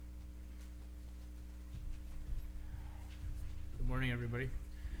Morning, everybody.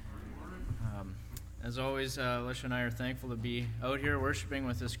 As always, Alicia and I are thankful to be out here worshiping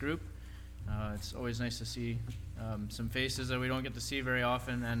with this group. It's always nice to see some faces that we don't get to see very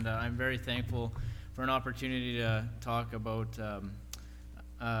often, and I'm very thankful for an opportunity to talk about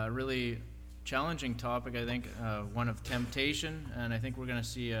a really challenging topic, I think, one of temptation, and I think we're going to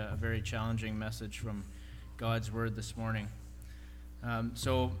see a very challenging message from God's Word this morning.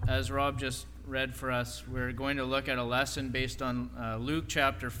 So as Rob just read for us, we're going to look at a lesson based on Luke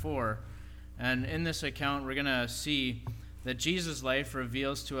chapter 4. And in this account, we're going to see that Jesus' life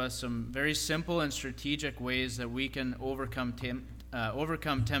reveals to us some very simple and strategic ways that we can overcome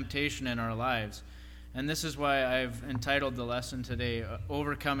temptation in our lives. And this is why I've entitled the lesson today,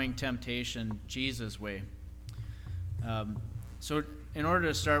 Overcoming Temptation, Jesus' Way. So in order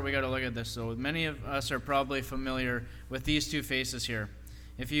to start, we got to look at this. So many of us are probably familiar with these two faces here.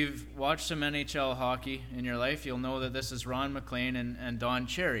 If you've watched some NHL hockey in your life, you'll know that this is Ron MacLean and Don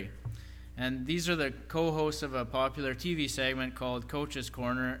Cherry. And these are the co-hosts of a popular TV segment called Coach's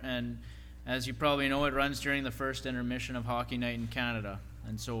Corner, and as you probably know, it runs during the first intermission of Hockey Night in Canada.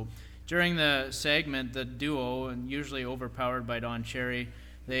 And so during the segment, the duo, and usually overpowered by Don Cherry,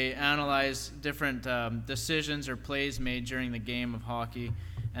 they analyze different decisions or plays made during the game of hockey,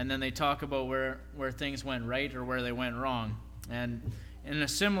 and then they talk about where things went right or where they went wrong. And in a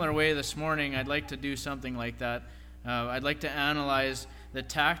similar way this morning, I'd like to do something like that. I'd like to analyze the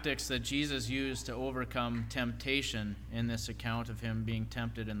tactics that Jesus used to overcome temptation in this account of him being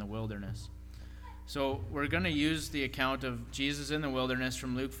tempted in the wilderness. So we're going to use the account of Jesus in the wilderness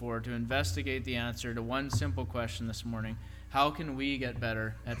from Luke 4 to investigate the answer to one simple question this morning. How can we get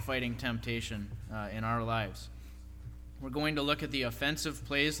better at fighting temptation in our lives? We're going to look at the offensive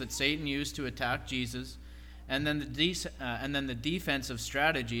plays that Satan used to attack Jesus, and then the defensive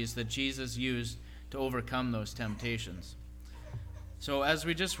strategies that Jesus used to overcome those temptations. So as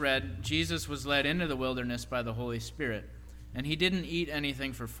we just read, Jesus was led into the wilderness by the Holy Spirit, and he didn't eat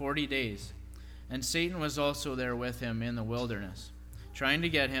anything for 40 days. And Satan was also there with him in the wilderness, trying to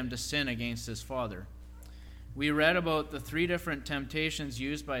get him to sin against his Father. We read about the three different temptations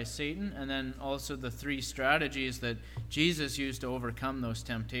used by Satan, and then also the three strategies that Jesus used to overcome those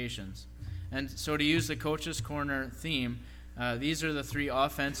temptations. And so to use the Coach's Corner theme, these are the three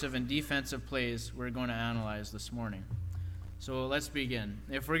offensive and defensive plays we're going to analyze this morning. So let's begin.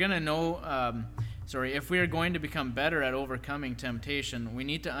 If we are going to become better at overcoming temptation, we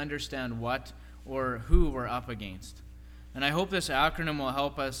need to understand what or who we're up against. And I hope this acronym will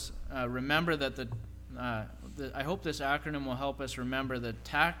help us remember the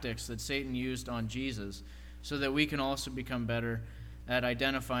tactics that Satan used on Jesus, so that we can also become better at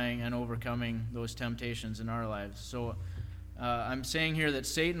identifying and overcoming those temptations in our lives. So I'm saying here that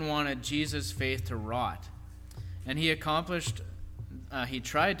Satan wanted Jesus' faith to rot. And he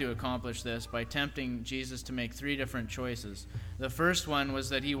tried to accomplish this by tempting Jesus to make three different choices. The first one was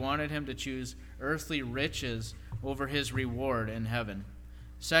that he wanted him to choose earthly riches over his reward in heaven.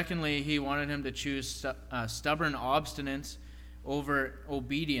 Secondly, he wanted him to choose stubborn obstinance over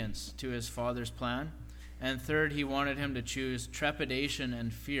obedience to his Father's plan. And third, he wanted him to choose trepidation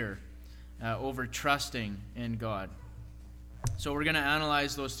and fear over trusting in God. So we're going to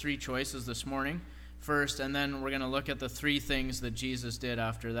analyze those three choices this morning first, and then we're going to look at the three things that Jesus did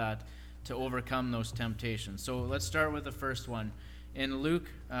after that to overcome those temptations. So let's start with the first one. In Luke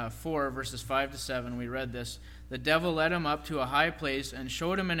 4, verses 5 to 7, we read this. The devil led him up to a high place and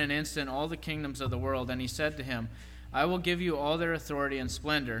showed him in an instant all the kingdoms of the world, and he said to him, I will give you all their authority and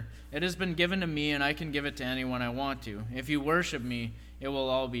splendor. It has been given to me, and I can give it to anyone I want to. If you worship me, it will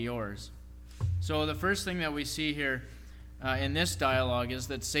all be yours. So the first thing that we see here in this dialogue is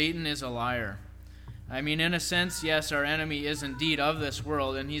that Satan is a liar. I mean, in a sense, yes, our enemy is indeed of this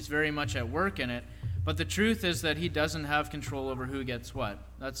world, and he's very much at work in it. But the truth is that he doesn't have control over who gets what.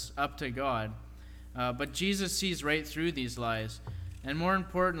 That's up to God. But Jesus sees right through these lies. And more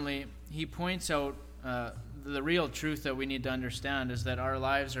importantly, he points out the real truth that we need to understand is that our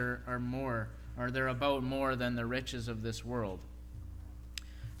lives are they're about more than the riches of this world.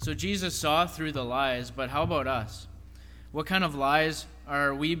 So Jesus saw through the lies, but how about us? What kind of lies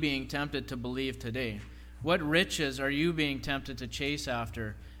are we being tempted to believe today? What riches are you being tempted to chase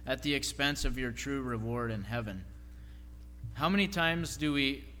after at the expense of your true reward in heaven? How many times do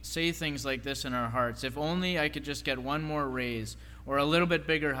we say things like this in our hearts? If only I could just get one more raise, or a little bit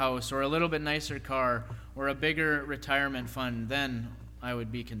bigger house, or a little bit nicer car, or a bigger retirement fund, then I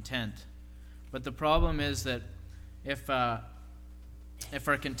would be content. But the problem is that if our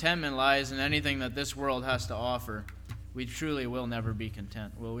contentment lies in anything that this world has to offer, we truly will never be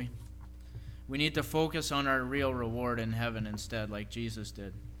content, will we? We need to focus on our real reward in heaven instead, like Jesus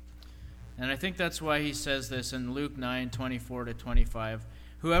did. And I think that's why he says this in Luke 9:24-25.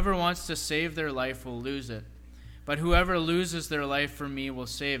 Whoever wants to save their life will lose it, but whoever loses their life for me will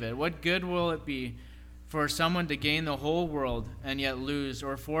save it. What good will it be for someone to gain the whole world and yet lose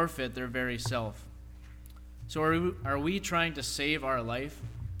or forfeit their very self? So are we trying to save our life?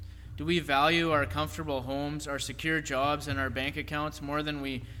 Do we value our comfortable homes, our secure jobs, and our bank accounts more than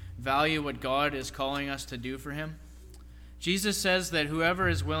we value what God is calling us to do for him? Jesus says that whoever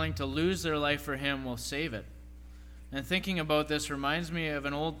is willing to lose their life for him will save it. And thinking about this reminds me of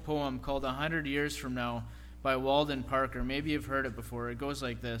an old poem called 100 Years From Now by Walden Parker. Maybe you've heard it before. It goes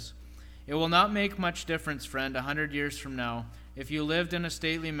like this. It will not make much difference, friend, 100 years from now, if you lived in a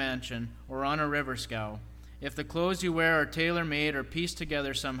stately mansion or on a river scow. If the clothes you wear are tailor-made or pieced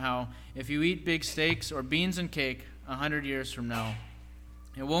together somehow, if you eat big steaks or beans and cake 100 years from now.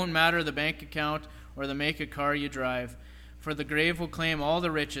 It won't matter the bank account or the make of car you drive, for the grave will claim all the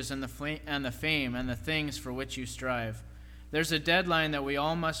riches and the fame and the things for which you strive. There's a deadline that we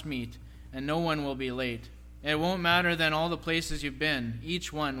all must meet, and no one will be late. It won't matter then all the places you've been,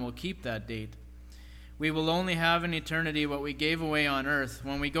 each one will keep that date. We will only have in eternity what we gave away on earth.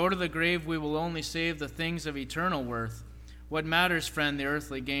 When we go to the grave, we will only save the things of eternal worth. What matters, friend, the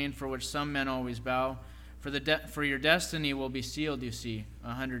earthly gain for which some men always bow? For your destiny will be sealed, you see,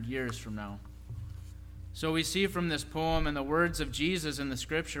 100 years from now. So we see from this poem and the words of Jesus in the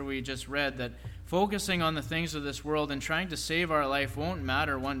scripture we just read that focusing on the things of this world and trying to save our life won't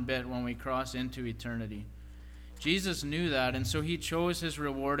matter one bit when we cross into eternity. Jesus knew that, and so he chose his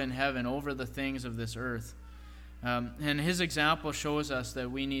reward in heaven over the things of this earth. And his example shows us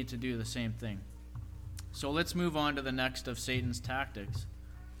that we need to do the same thing. So let's move on to the next of Satan's tactics.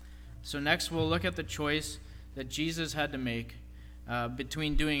 So next we'll look at the choice that Jesus had to make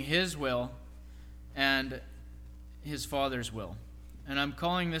between doing his will and his Father's will. And I'm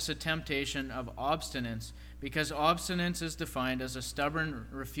calling this a temptation of obstinance because obstinance is defined as a stubborn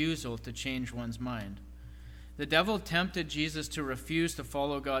refusal to change one's mind. The devil tempted Jesus to refuse to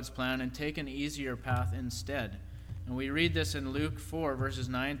follow God's plan and take an easier path instead. And we read this in Luke 4, verses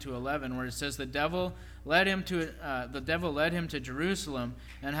 9-11, where it says, The devil led him to Jerusalem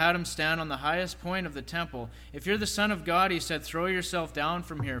and had him stand on the highest point of the temple. If you're the Son of God, he said, throw yourself down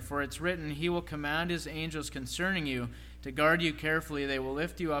from here, for it's written, he will command his angels concerning you to guard you carefully. They will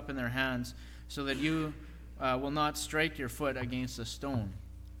lift you up in their hands so that you will not strike your foot against a stone.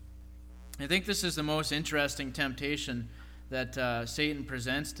 I think this is the most interesting temptation that Satan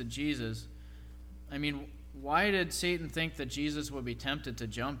presents to Jesus. I mean, why did Satan think that Jesus would be tempted to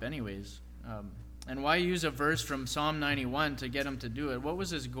jump anyways? And why use a verse from Psalm 91 to get him to do it? What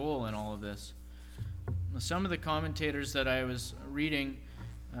was his goal in all of this? Some of the commentators that I was reading,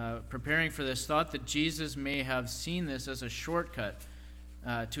 preparing for this, thought that Jesus may have seen this as a shortcut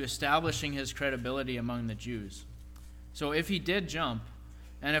to establishing his credibility among the Jews. So if he did jump,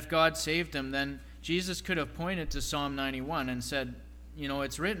 and if God saved him, then Jesus could have pointed to Psalm 91 and said, you know,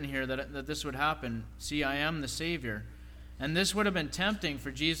 it's written here that this would happen. See, I am the Savior. And this would have been tempting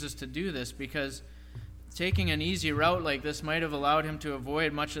for Jesus to do this because taking an easy route like this might have allowed him to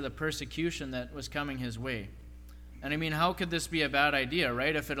avoid much of the persecution that was coming his way. And I mean, how could this be a bad idea,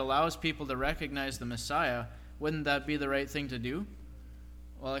 right? If it allows people to recognize the Messiah, wouldn't that be the right thing to do?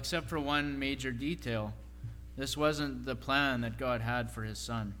 Well, except for one major detail. This wasn't the plan that God had for his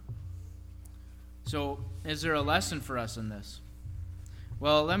son. So, is there a lesson for us in this?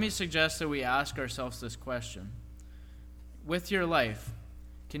 Well, let me suggest that we ask ourselves this question. With your life,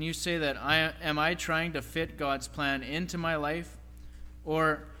 can you say that am I trying to fit God's plan into my life,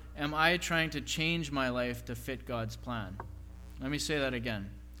 or am I trying to change my life to fit God's plan? Let me say that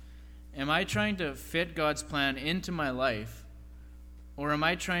again. Am I trying to fit God's plan into my life, or am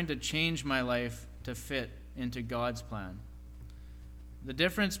I trying to change my life to fit into God's plan? The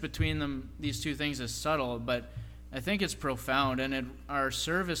difference between these two things is subtle, but I think it's profound, and our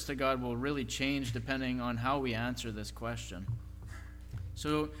service to God will really change depending on how we answer this question.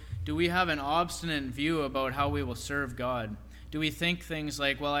 So, do we have an obstinate view about how we will serve God? Do we think things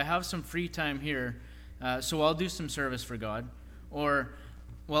like, well, I have some free time here, so I'll do some service for God? Or,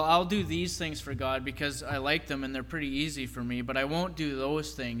 well, I'll do these things for God because I like them and they're pretty easy for me, but I won't do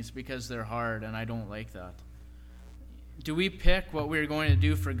those things because they're hard and I don't like that. Do we pick what we're going to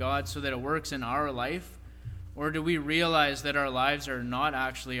do for God so that it works in our life? Or do we realize that our lives are not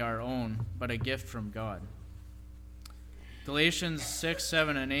actually our own, but a gift from God? Galatians 6,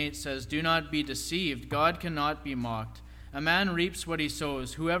 7, and 8 says, Do not be deceived. God cannot be mocked. A man reaps what he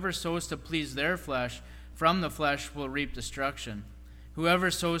sows. Whoever sows to please their flesh, from the flesh will reap destruction.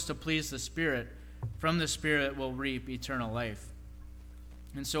 Whoever sows to please the Spirit, from the Spirit will reap eternal life.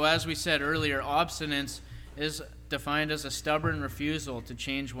 And so, as we said earlier, obstinance is defined as a stubborn refusal to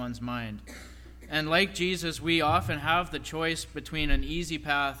change one's mind. And like Jesus, we often have the choice between an easy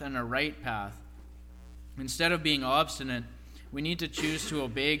path and a right path. Instead of being obstinate, we need to choose to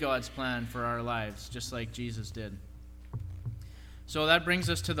obey God's plan for our lives, just like Jesus did. So that brings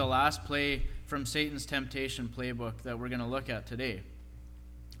us to the last play from Satan's temptation playbook that we're going to look at today,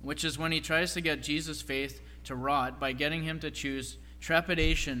 which is when he tries to get Jesus' faith to rot by getting him to choose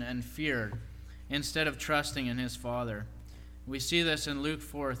trepidation and fear instead of trusting in his Father. We see this in Luke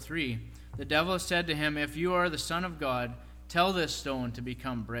 4:3. The devil said to him, "If you are the Son of God, tell this stone to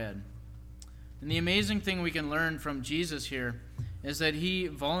become bread." And the amazing thing we can learn from Jesus here is that he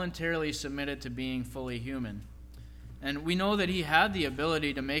voluntarily submitted to being fully human. And we know that he had the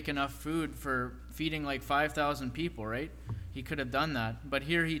ability to make enough food for feeding like 5,000 people, right? He could have done that. But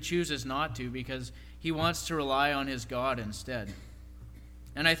here he chooses not to because he wants to rely on his God instead.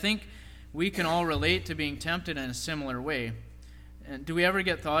 And I think we can all relate to being tempted in a similar way. And do we ever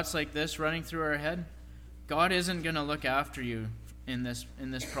get thoughts like this running through our head? God isn't going to look after you in this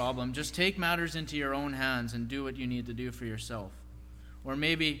problem. Just take matters into your own hands and do what you need to do for yourself. Or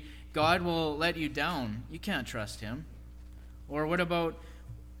maybe God will let you down. You can't trust him. Or what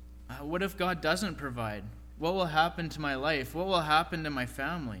if God doesn't provide? What will happen to my life? What will happen to my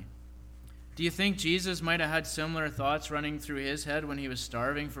family? Do you think Jesus might have had similar thoughts running through his head when he was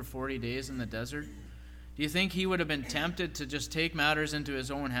starving for 40 days in the desert? Do you think he would have been tempted to just take matters into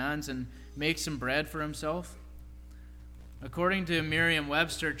his own hands and make some bread for himself? According to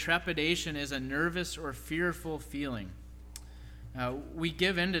Merriam-Webster, trepidation is a nervous or fearful feeling. We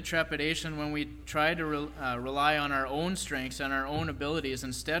give in to trepidation when we try to rely on our own strengths and our own abilities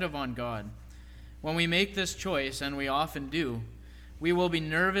instead of on God. When we make this choice, and we often do, we will be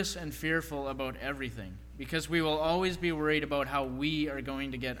nervous and fearful about everything because we will always be worried about how we are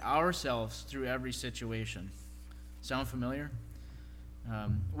going to get ourselves through every situation. Sound familiar?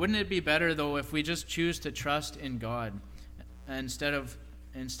 Wouldn't it be better, though, if we just choose to trust in God instead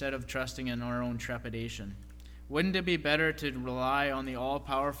of trusting in our own trepidation? Wouldn't it be better to rely on the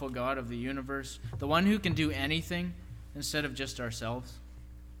all-powerful God of the universe, the one who can do anything, instead of just ourselves?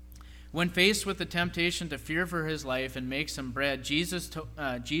 When faced with the temptation to fear for his life and make some bread, Jesus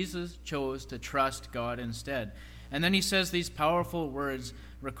chose to trust God instead. And then he says these powerful words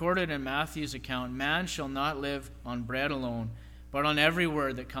recorded in Matthew's account, "Man shall not live on bread alone, but on every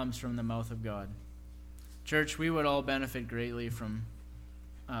word that comes from the mouth of God." Church, we would all benefit greatly from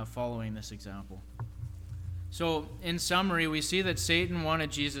following this example. So, in summary, we see that Satan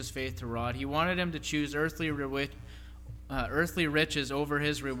wanted Jesus' faith to rot. He wanted him to choose earthly riches over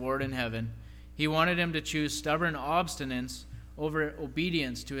his reward in heaven. He wanted him to choose stubborn obstinance over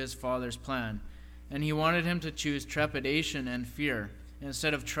obedience to his Father's plan. And he wanted him to choose trepidation and fear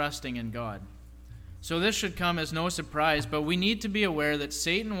instead of trusting in God. So this should come as no surprise, but we need to be aware that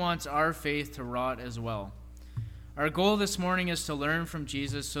Satan wants our faith to rot as well. Our goal this morning is to learn from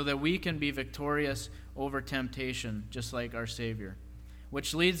Jesus so that we can be victorious over temptation, just like our Savior.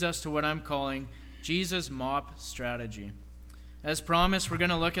 Which leads us to what I'm calling Jesus' mop strategy. As promised, we're going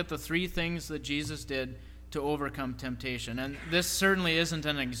to look at the 3 things that Jesus did to overcome temptation. And this certainly isn't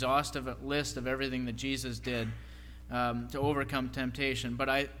an exhaustive list of everything that Jesus did to overcome temptation. But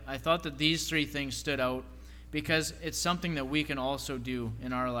I thought that these 3 things stood out because it's something that we can also do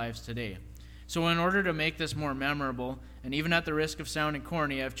in our lives today. So in order to make this more memorable, and even at the risk of sounding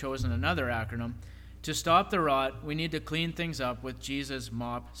corny, I've chosen another acronym. To stop the rot, we need to clean things up with Jesus'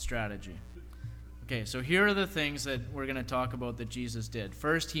 mop strategy. Okay, so here are the things that we're going to talk about that Jesus did.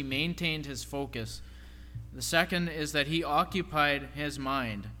 First, he maintained his focus. The second is that he occupied his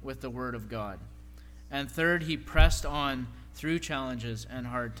mind with the Word of God. And third, he pressed on through challenges and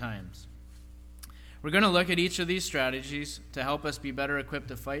hard times. We're going to look at each of these strategies to help us be better equipped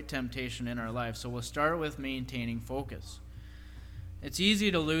to fight temptation in our lives. So we'll start with maintaining focus. It's easy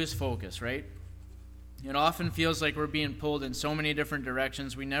to lose focus, right? It often feels like we're being pulled in so many different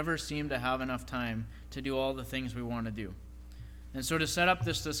directions, we never seem to have enough time to do all the things we want to do. And so to set up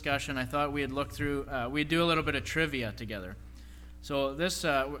this discussion, I thought we'd do a little bit of trivia together. So this,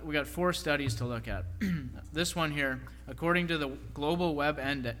 we got 4 studies to look at. This one here, according to the Global Web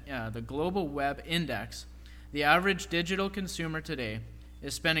Index, the average digital consumer today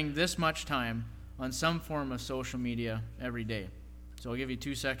is spending this much time on some form of social media every day. So I'll give you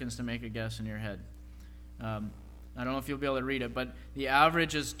 2 seconds to make a guess in your head. I don't know if you'll be able to read it, but the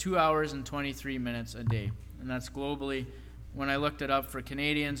average is 2 hours and 23 minutes a day. And that's globally. When I looked it up for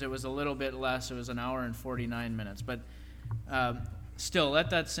Canadians, it was a little bit less. It was 1 hour and 49 minutes. But still, let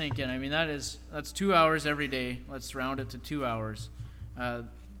that sink in. I mean, that's 2 hours every day. Let's round it to 2 hours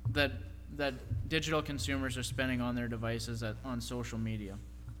that digital consumers are spending on their devices on social media.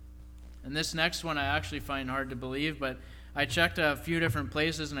 And this next one I actually find hard to believe, but I checked a few different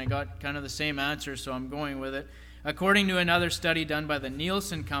places and I got kind of the same answer, so I'm going with it. According to another study done by the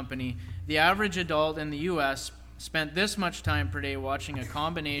Nielsen Company, the average adult in the U.S. spent this much time per day watching a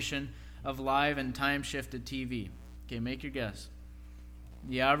combination of live and time-shifted TV. Okay, make your guess.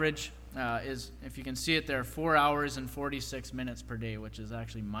 The average is, if you can see it there, 4 hours and 46 minutes per day, which is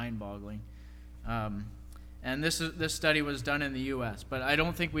actually mind-boggling. And this study was done in the U.S., but I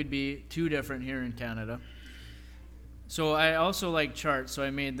don't think we'd be too different here in Canada. So I also like charts, so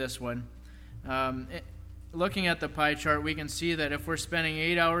I made this one. Looking at the pie chart, we can see that if we're spending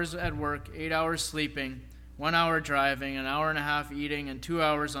 8 hours at work, 8 hours sleeping, 1 hour driving, an hour and a half eating, and 2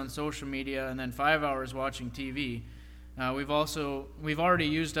 hours on social media, and then 5 hours watching TV, we've already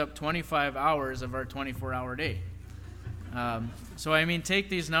used up 25 hours of our 24-hour day. So I mean, take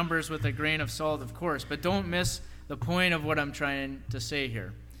these numbers with a grain of salt, of course, but don't miss the point of what I'm trying to say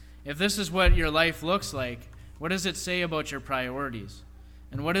here. If this is what your life looks like, what does it say about your priorities?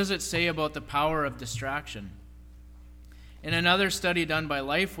 And what does it say about the power of distraction? In another study done by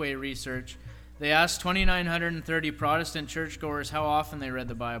Lifeway Research, they asked 2,930 Protestant churchgoers how often they read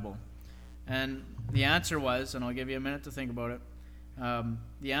the Bible. And the answer was, and I'll give you a minute to think about it,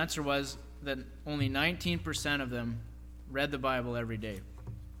 the answer was that only 19% of them read the Bible every day.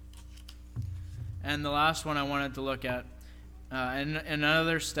 And the last one I wanted to look at, in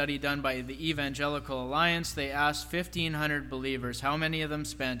another study done by the Evangelical Alliance, they asked 1,500 believers how many of them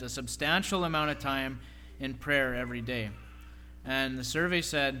spent a substantial amount of time in prayer every day. And the survey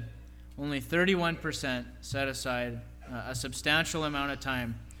said only 31% set aside a substantial amount of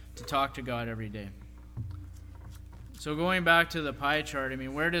time to talk to God every day. So going back to the pie chart, I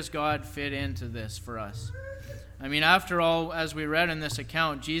mean, where does God fit into this for us? I mean, after all, as we read in this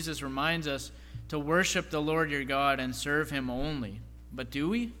account, Jesus reminds us to worship the Lord your God and serve him only. But do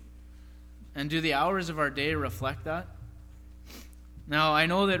we? And do the hours of our day reflect that? Now, I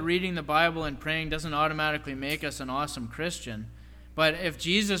know that reading the Bible and praying doesn't automatically make us an awesome Christian, but if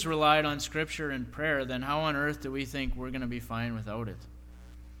Jesus relied on Scripture and prayer, then how on earth do we think we're going to be fine without it?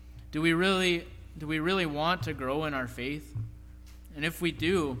 Do we really want to grow in our faith? And if we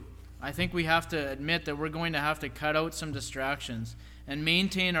do, I think we have to admit that we're going to have to cut out some distractions and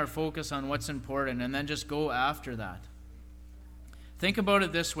maintain our focus on what's important and then just go after that. Think about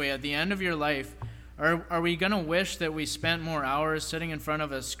it this way. At the end of your life, are we going to wish that we spent more hours sitting in front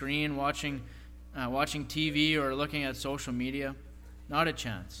of a screen watching TV or looking at social media? Not a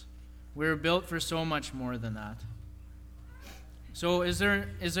chance. We're built for so much more than that. So is there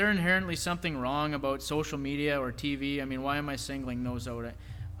inherently something wrong about social media or TV? I mean, why am I singling those out?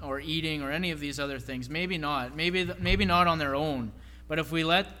 Or eating or any of these other things? Maybe not. Maybe not on their own. But if we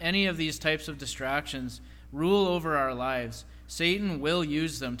let any of these types of distractions rule over our lives, Satan will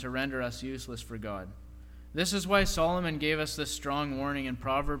use them to render us useless for God. This is why Solomon gave us this strong warning in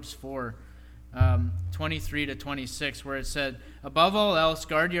Proverbs 4, 23 to 26, where it said, "Above all else,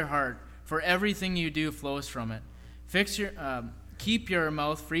 guard your heart, for everything you do flows from it. Keep your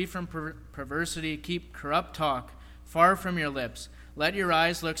mouth free from perversity. Keep corrupt talk far from your lips. Let your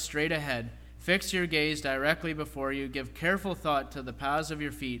eyes look straight ahead. Fix your gaze directly before you. Give careful thought to the paths of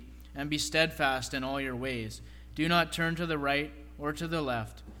your feet, and be steadfast in all your ways. Do not turn to the right or to the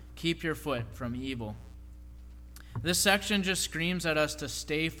left. Keep your foot from evil." This section just screams at us to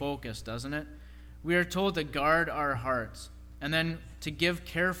stay focused, doesn't it? We are told to guard our hearts, and then to give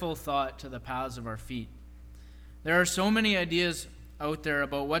careful thought to the paths of our feet. There are so many ideas out there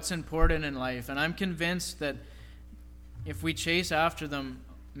about what's important in life, and I'm convinced that if we chase after them,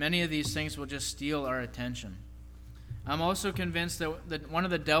 many of these things will just steal our attention. I'm also convinced that one of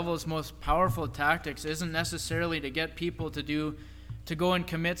the devil's most powerful tactics isn't necessarily to get people to go and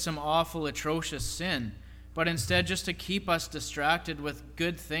commit some awful, atrocious sin, but instead just to keep us distracted with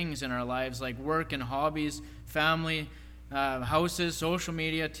good things in our lives, like work and hobbies, family, houses, social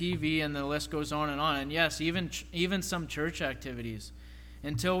media, TV, and the list goes on. And yes, even some church activities,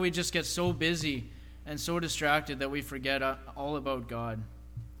 until we just get so busy and so distracted that we forget all about God.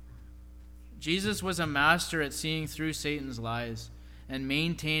 Jesus was a master at seeing through Satan's lies and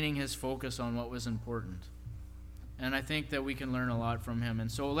maintaining his focus on what was important. And I think that we can learn a lot from him.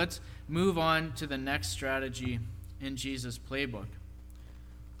 And so let's move on to the next strategy in Jesus' playbook.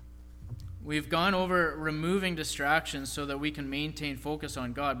 We've gone over removing distractions so that we can maintain focus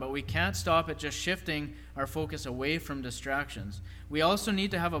on God, but we can't stop at just shifting our focus away from distractions. We also need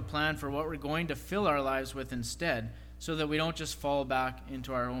to have a plan for what we're going to fill our lives with instead, so that we don't just fall back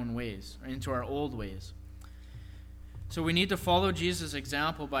into our own ways, or into our old ways. So we need to follow Jesus'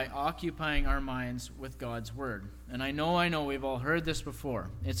 example by occupying our minds with God's word. And I know we've all heard this before.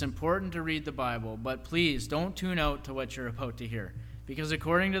 It's important to read the Bible, but please don't tune out to what you're about to hear, because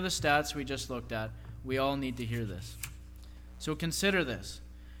according to the stats we just looked at, we all need to hear this. So consider this.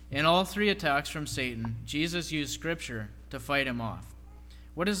 In all 3 attacks from Satan, Jesus used Scripture to fight him off.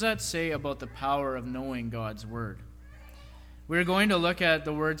 What does that say about the power of knowing God's word? We're going to look at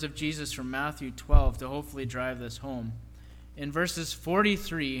the words of Jesus from Matthew 12 to hopefully drive this home. In verses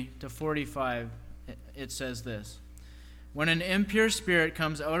 43 to 45, it says this: "When an impure spirit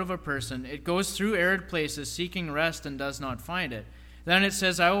comes out of a person, it goes through arid places seeking rest and does not find it. Then it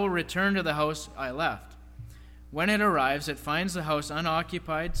says, 'I will return to the house I left.' When it arrives, it finds the house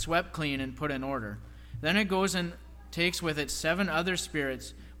unoccupied, swept clean, and put in order. Then it goes and takes with it 7 other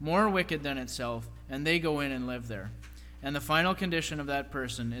spirits more wicked than itself, and they go in and live there. And the final condition of that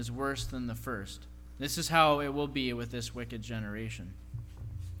person is worse than the first. This is how it will be with this wicked generation."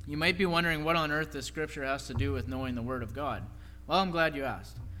 You might be wondering what on earth this scripture has to do with knowing the word of God. Well, I'm glad you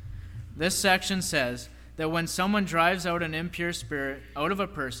asked. This section says that when someone drives out an impure spirit out of a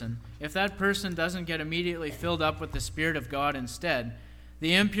person, if that person doesn't get immediately filled up with the Spirit of God instead,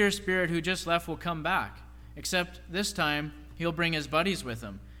 the impure spirit who just left will come back, except this time he'll bring his buddies with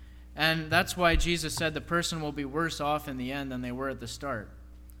him. And that's why Jesus said the person will be worse off in the end than they were at the start.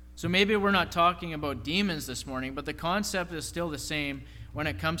 So maybe we're not talking about demons this morning, but the concept is still the same when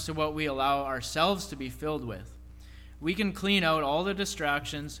it comes to what we allow ourselves to be filled with. We can clean out all the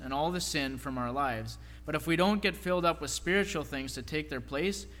distractions and all the sin from our lives, but if we don't get filled up with spiritual things to take their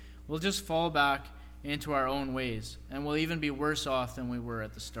place, we'll just fall back into our own ways, and we'll even be worse off than we were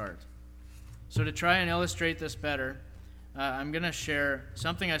at the start. So to try and illustrate this better, I'm going to share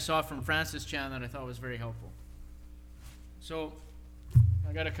something I saw from Francis Chan that I thought was very helpful. So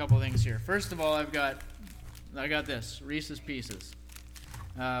I got a couple things here. First of all, I got this, Reese's Pieces.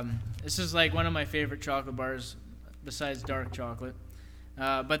 This is like one of my favorite chocolate bars besides dark chocolate.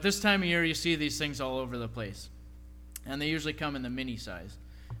 But this time of year, you see these things all over the place. And they usually come in the mini size.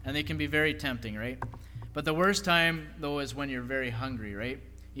 And they can be very tempting, right? But the worst time, though, is when you're very hungry, right?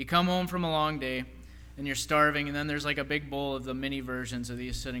 You come home from a long day, and you're starving, and then there's like a big bowl of the mini versions of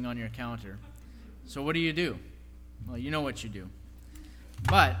these sitting on your counter. So what do? Well, you know what you do.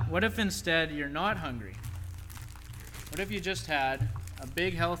 But what if instead you're not hungry? What if you just had a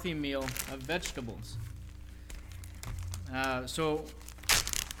big healthy meal of vegetables? So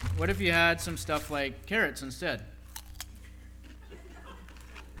what if you had some stuff like carrots instead?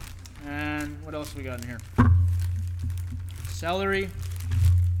 And what else we got in here? Celery.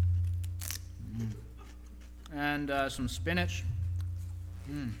 And some spinach.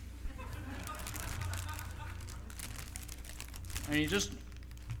 And you just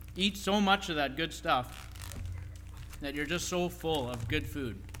eat so much of that good stuff that you're just so full of good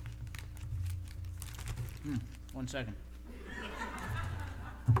food. 1 second.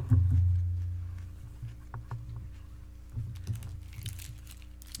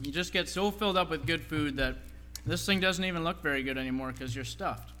 You just get so filled up with good food that this thing doesn't even look very good anymore because you're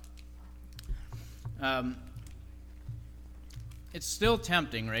stuffed. It's still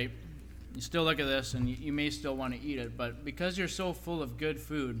tempting, right? You still look at this and you may still want to eat it, but because you're so full of good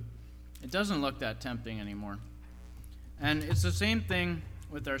food, it doesn't look that tempting anymore. And it's the same thing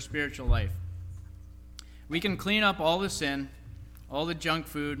with our spiritual life. We can clean up all the sin, all the junk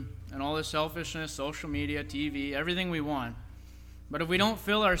food, and all the selfishness, social media, TV, everything we want. But if we don't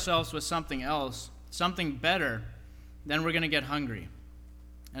fill ourselves with something else, something better, then we're going to get hungry.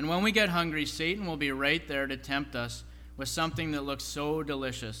 And when we get hungry, Satan will be right there to tempt us with something that looks so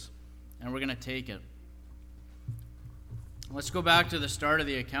delicious, and we're going to take it. Let's go back to the start of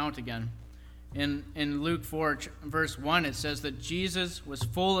the account again. In Luke 4, verse 1, it says that Jesus was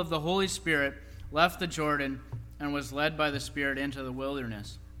full of the Holy Spirit, left the Jordan, and was led by the Spirit into the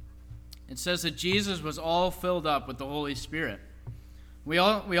wilderness. It says that Jesus was all filled up with the Holy Spirit. We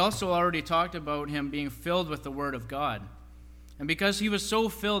also already talked about him being filled with the Word of God. And because he was so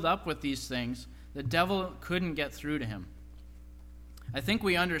filled up with these things, the devil couldn't get through to him. I think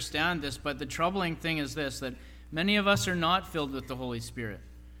we understand this, but the troubling thing is this, that many of us are not filled with the Holy Spirit.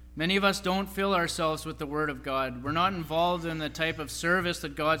 Many of us don't fill ourselves with the Word of God. We're not involved in the type of service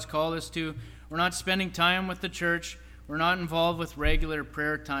that God's called us to. We're not spending time with the church. We're not involved with regular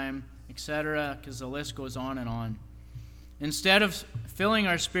prayer time, etc., because the list goes on and on. Instead of filling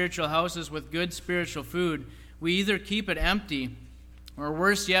our spiritual houses with good spiritual food, we either keep it empty, or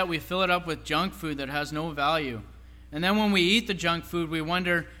worse yet, we fill it up with junk food that has no value. And then when we eat the junk food, we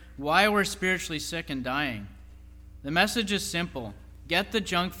wonder why we're spiritually sick and dying. The message is simple. Get the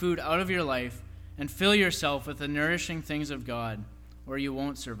junk food out of your life and fill yourself with the nourishing things of God, or you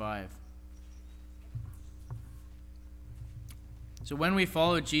won't survive. So when we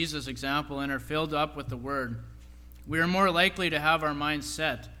follow Jesus' example and are filled up with the Word, we are more likely to have our minds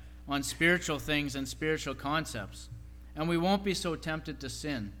set on spiritual things and spiritual concepts, and we won't be so tempted to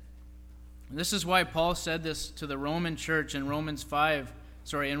sin. This is why Paul said this to the Roman church in Romans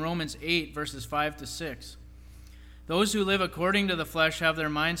 8, verses 5 to 6. Those who live according to the flesh have their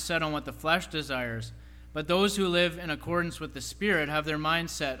minds set on what the flesh desires, but those who live in accordance with the Spirit have their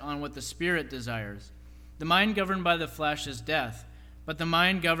minds set on what the Spirit desires. The mind governed by the flesh is death, but the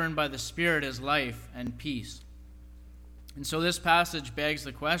mind governed by the Spirit is life and peace. And so this passage begs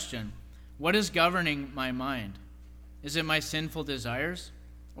the question, what is governing my mind? Is it my sinful desires,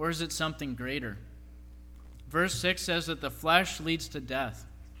 or is it something greater? Verse 6 says that the flesh leads to death,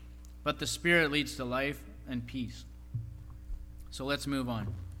 but the Spirit leads to life and peace. So let's move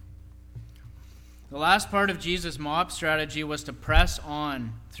on. The last part of Jesus' MOP strategy was to press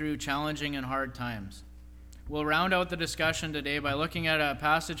on through challenging and hard times. We'll round out the discussion today by looking at a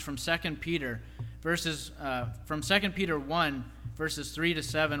passage from 2 Peter 1, verses 3 to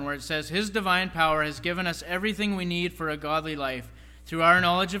 7, where it says, His divine power has given us everything we need for a godly life through our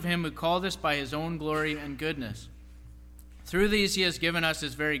knowledge of Him who called us by His own glory and goodness. Through these He has given us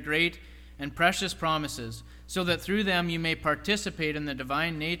His very great and precious promises, so that through them you may participate in the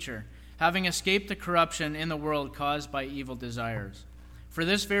divine nature, having escaped the corruption in the world caused by evil desires. For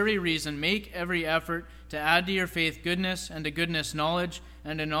this very reason, make every effort to add to your faith goodness, and to goodness knowledge,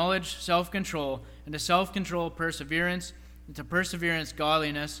 and to knowledge self-control, and to self-control perseverance, and to perseverance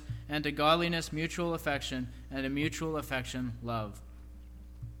godliness, and to godliness mutual affection, and to mutual affection love.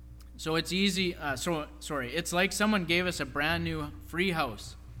 So it's it's like someone gave us a brand new free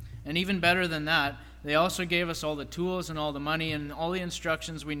house. And even better than that, they also gave us all the tools and all the money and all the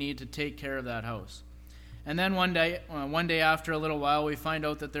instructions we need to take care of that house. And then one day after a little while, we find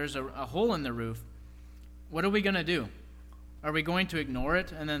out that there's a hole in the roof. What are we going to do? Are we going to ignore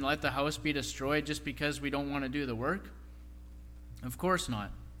it and then let the house be destroyed just because we don't want to do the work? Of course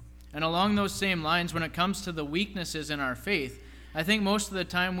not. And along those same lines, when it comes to the weaknesses in our faith, I think most of the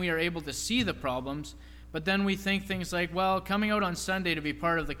time we are able to see the problems, but then we think things like, well, coming out on Sunday to be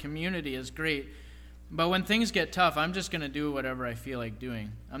part of the community is great, but when things get tough, I'm just going to do whatever I feel like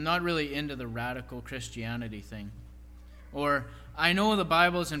doing. I'm not really into the radical Christianity thing. Or, I know the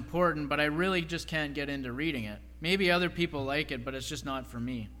Bible is important, but I really just can't get into reading it. Maybe other people like it, but it's just not for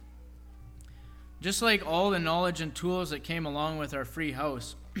me. Just like all the knowledge and tools that came along with our free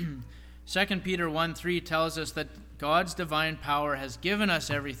house, 2 Peter 1:3 tells us that God's divine power has given us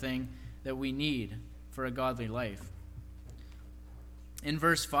everything that we need for a godly life. In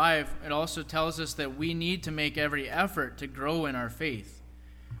verse 5, it also tells us that we need to make every effort to grow in our faith.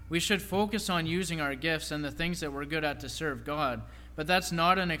 We should focus on using our gifts and the things that we're good at to serve God, but that's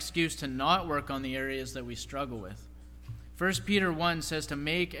not an excuse to not work on the areas that we struggle with. 1 Peter 1 says to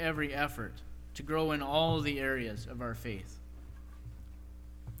make every effort to grow in all the areas of our faith.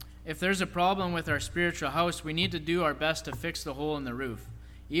 If there's a problem with our spiritual house, we need to do our best to fix the hole in the roof,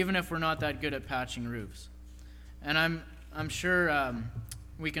 even if we're not that good at patching roofs. And I'm sure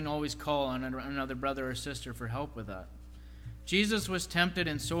we can always call on another brother or sister for help with that. Jesus was tempted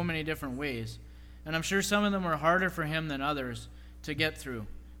in so many different ways, and I'm sure some of them were harder for him than others to get through,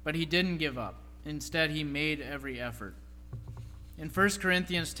 but he didn't give up. Instead, he made every effort. In 1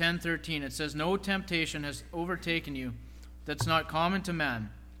 Corinthians 10:13, it says, No temptation has overtaken you that's not common to man.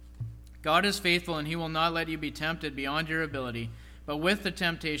 God is faithful, and he will not let you be tempted beyond your ability, but with the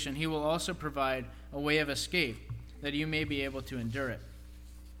temptation, he will also provide a way of escape, that you may be able to endure it.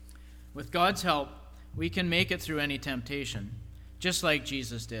 With God's help, we can make it through any temptation, just like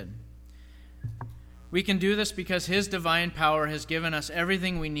Jesus did. We can do this because his divine power has given us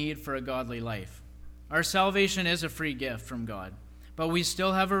everything we need for a godly life. Our salvation is a free gift from God, but we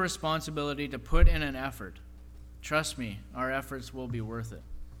still have a responsibility to put in an effort. Trust me, our efforts will be worth it.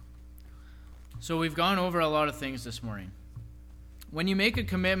 So we've gone over a lot of things this morning. When you make a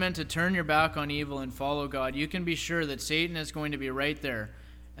commitment to turn your back on evil and follow God, you can be sure that Satan is going to be right there,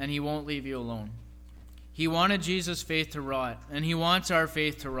 and he won't leave you alone. He wanted Jesus' faith to rot, and he wants our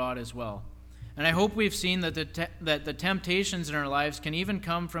faith to rot as well. And I hope we've seen that the temptations in our lives can even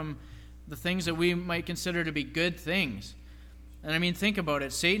come from the things that we might consider to be good things. And I mean, think about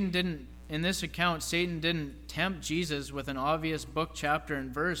it. In this account, Satan didn't tempt Jesus with an obvious book, chapter,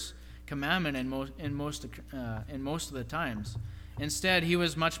 and verse commandment in most of the times. Instead, he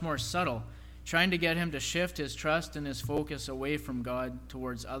was much more subtle, trying to get him to shift his trust and his focus away from God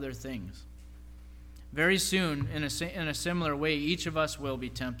towards other things. very soon, in a similar way, each of us will be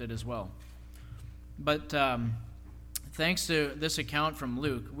tempted as well. But thanks to this account from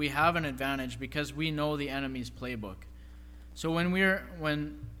Luke, we have an advantage because we know the enemy's playbook. So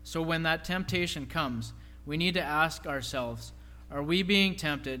when that temptation comes, we need to ask ourselves, are we being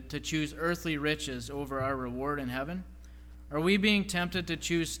tempted to choose earthly riches over our reward in heaven? Are we being tempted to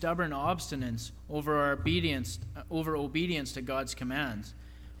choose stubborn obstinance over obedience to God's commands?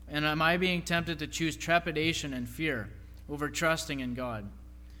 And am I being tempted to choose trepidation and fear over trusting in God?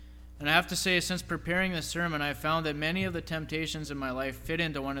 And I have to say, since preparing this sermon, I've found that many of the temptations in my life fit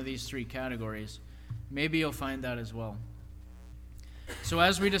into one of these three categories. Maybe you'll find that as well. So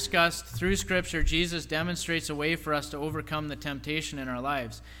as we discussed, through Scripture, Jesus demonstrates a way for us to overcome the temptation in our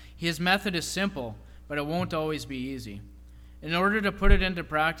lives. His method is simple, but it won't always be easy. In order to put it into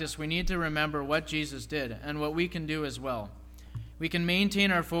practice, we need to remember what Jesus did and what we can do as well. We can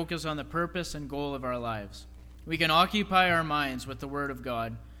maintain our focus on the purpose and goal of our lives. We can occupy our minds with the Word of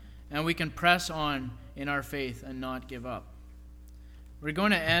God, and we can press on in our faith and not give up. We're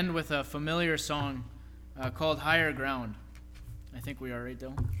going to end with a familiar song called Higher Ground. I think we are, right,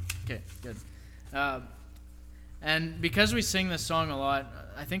 Dylan? Okay, good. And because we sing this song a lot,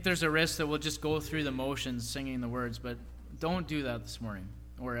 I think there's a risk that we'll just go through the motions singing the words, but don't do that this morning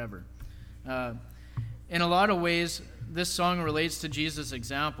or ever. In a lot of ways, this song relates to Jesus'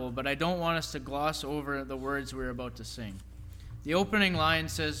 example, but I don't want us to gloss over the words we're about to sing. The opening line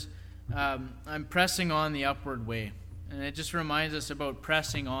says, I'm pressing on the upward way. And it just reminds us about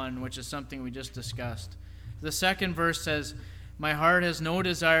pressing on, which is something we just discussed. The second verse says, my heart has no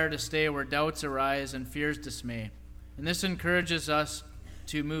desire to stay where doubts arise and fears dismay. And this encourages us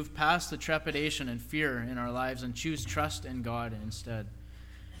to move past the trepidation and fear in our lives and choose trust in God instead.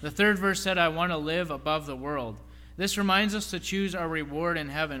 The third verse said, I want to live above the world. This reminds us to choose our reward in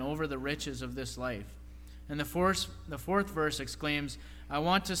heaven over the riches of this life. And the fourth verse exclaims, I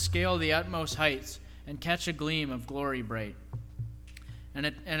want to scale the utmost heights and catch a gleam of glory bright. And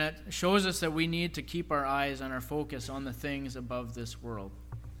it shows us that we need to keep our eyes and our focus on the things above this world.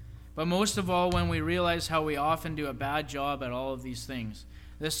 But most of all, when we realize how we often do a bad job at all of these things,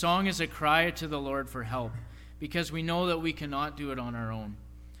 this song is a cry to the Lord for help, because we know that we cannot do it on our own.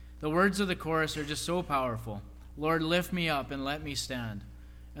 The words of the chorus are just so powerful. Lord, lift me up and let me stand.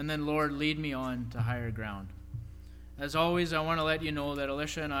 And then, Lord, lead me on to higher ground. As always, I want to let you know that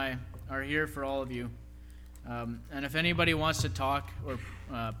Alicia and I are here for all of you. And if anybody wants to talk or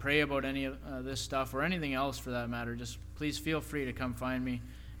pray about any of this stuff or anything else for that matter, just please feel free to come find me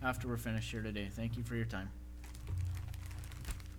after we're finished here today. Thank you for your time.